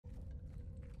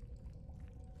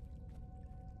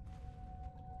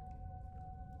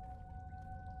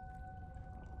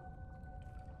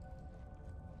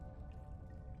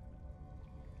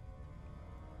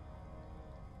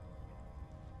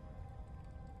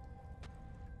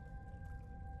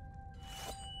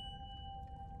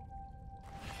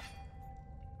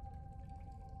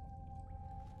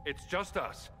It's just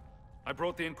us. I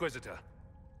brought the Inquisitor.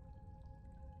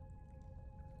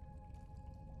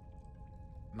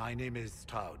 My name is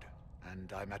Taud,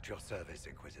 and I'm at your service,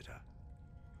 Inquisitor.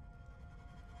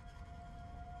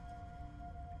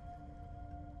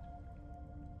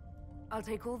 I'll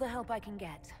take all the help I can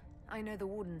get. I know the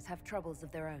Wardens have troubles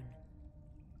of their own.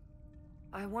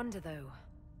 I wonder, though,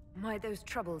 might those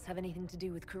troubles have anything to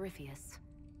do with Corypheus?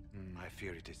 I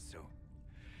fear it is so.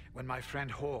 When my friend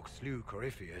Hawk slew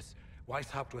Corypheus,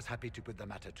 Weishaupt was happy to put the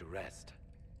matter to rest.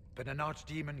 But an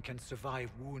archdemon can survive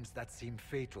wounds that seem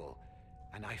fatal,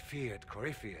 and I feared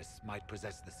Corypheus might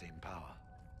possess the same power.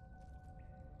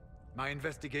 My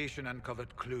investigation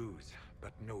uncovered clues,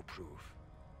 but no proof.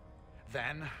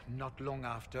 Then, not long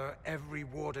after, every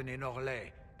Warden in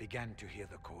Orlais began to hear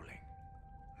the calling.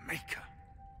 Maker,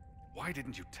 why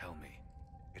didn't you tell me?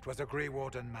 It was a Grey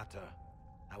Warden matter.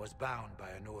 I was bound by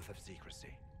an oath of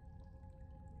secrecy.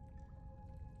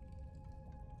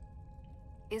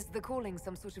 Is the calling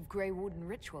some sort of Grey Warden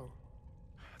ritual?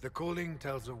 The calling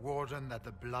tells a Warden that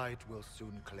the Blight will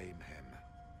soon claim him.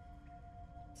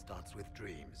 Starts with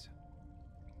dreams.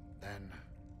 Then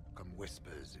come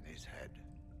whispers in his head.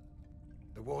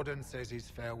 The Warden says his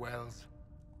farewells,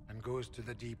 and goes to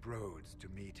the deep roads to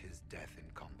meet his death in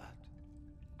combat.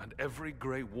 And every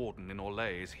Grey Warden in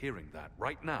Orlais is hearing that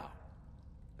right now.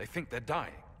 They think they're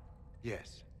dying.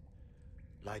 Yes.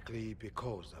 Likely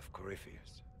because of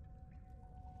Corypheus.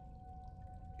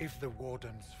 If the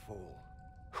Wardens fall,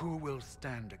 who will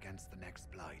stand against the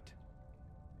next Blight?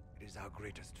 It is our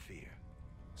greatest fear.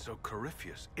 So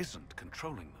Corypheus isn't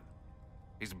controlling them.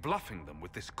 He's bluffing them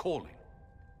with this calling.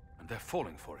 And they're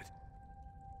falling for it.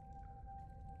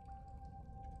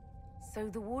 So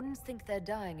the Wardens think they're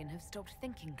dying and have stopped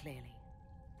thinking clearly.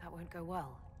 That won't go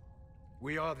well.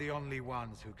 We are the only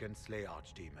ones who can slay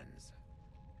archdemons.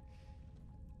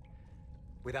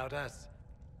 Without us,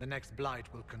 the next Blight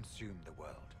will consume the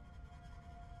world.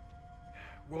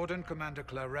 Warden Commander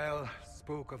Clarel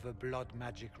spoke of a blood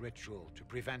magic ritual to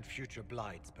prevent future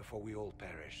Blights before we all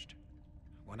perished.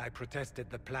 When I protested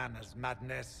the plan as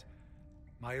madness,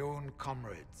 my own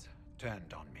comrades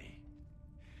turned on me.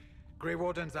 Grey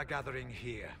Wardens are gathering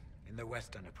here, in the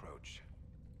western approach.